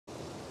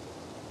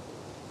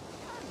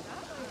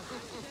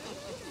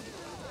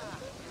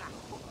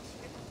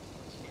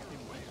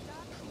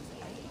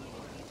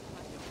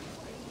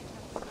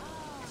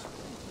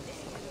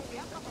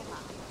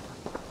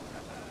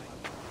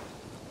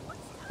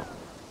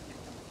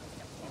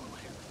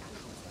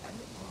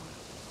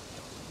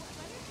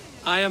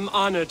I am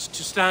honored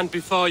to stand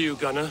before you,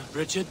 Gunnar,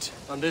 Brigid,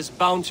 on this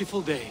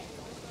bountiful day.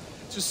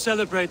 To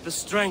celebrate the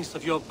strength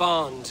of your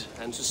bond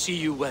and to see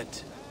you wed.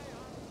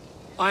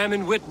 I am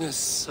in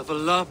witness of a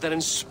love that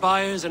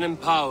inspires and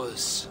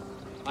empowers.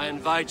 I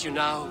invite you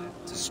now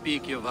to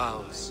speak your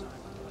vows.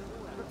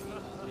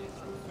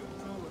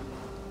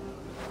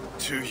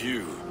 To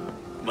you,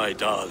 my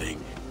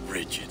darling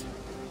Brigid,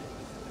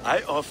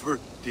 I offer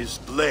this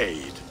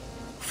blade,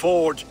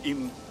 forged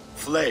in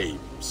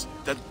flames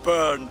that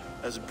burn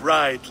as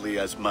brightly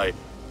as my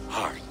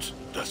heart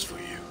does for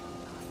you.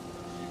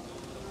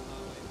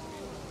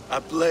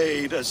 A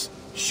blade as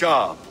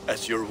sharp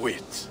as your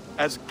wit,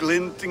 as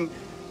glinting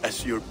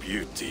as your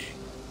beauty.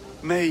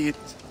 May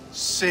it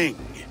sing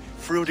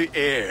through the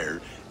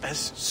air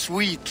as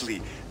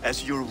sweetly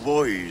as your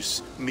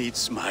voice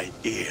meets my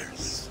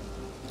ears.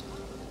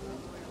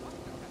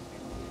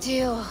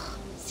 Dio,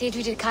 sut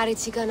dwi 'di caru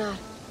ti Gunnar.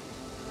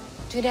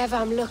 Dwi'n efo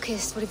am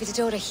lwcus bod I fi 'di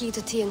dod o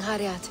hyd o ti yng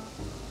nghariad.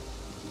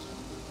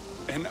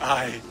 And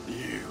I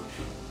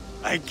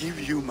give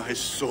you my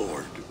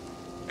sword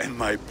and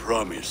my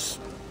promise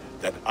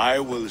that I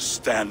will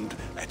stand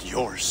at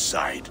your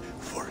side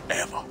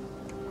forever.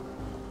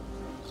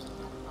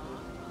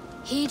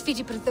 Hyd fi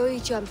 'di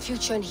breuddwydio am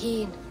ffewtio'n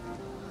hun,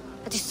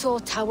 a di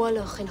sôn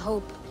tawelwch yn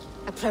hope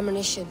a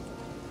premonition.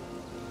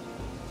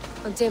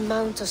 Ond dim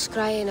mount o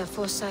sgraen a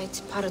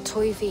foresight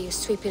paratoi fi a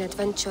sweeping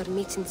adventure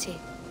meeting ti.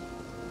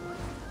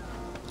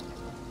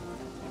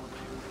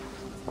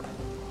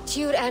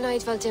 Tiw'r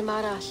enaid fel dim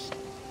arall,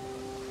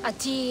 a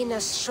dyn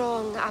as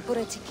strong a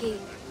bwrdd ti ci,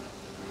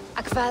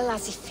 ac fel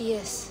as I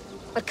ffies,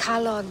 mae'r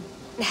calon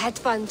yn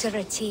hedfan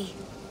dyr y ti.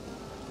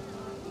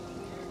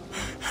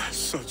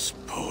 Such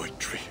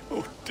poetry,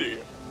 oh dear.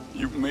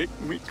 You make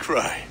me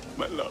cry,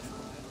 my love.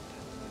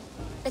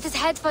 Let us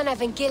hedfan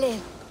efo'n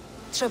gilydd,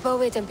 tro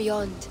bywyd and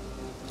beyond.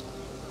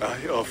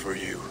 I offer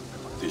you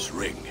this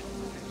ring,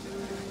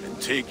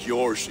 and take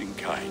yours in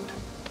kind.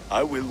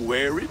 I will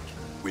wear it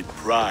with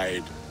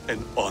pride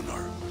and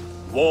honor,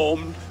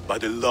 warmed by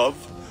the love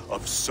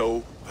of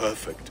so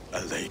perfect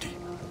a lady.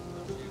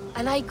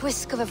 And I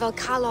gwisgo fe fel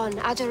calon,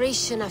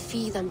 adoration a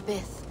ffydd am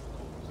byth.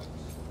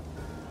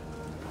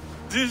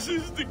 This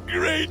is the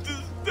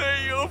greatest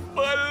day of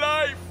my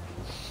life.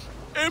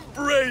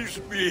 Embrace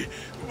me,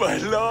 my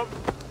love.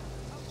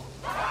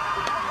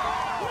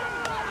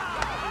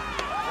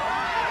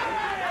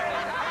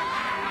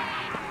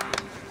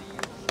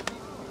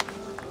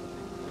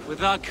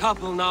 With our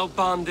couple now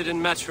bonded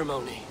in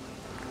matrimony,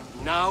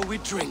 now we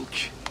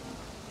drink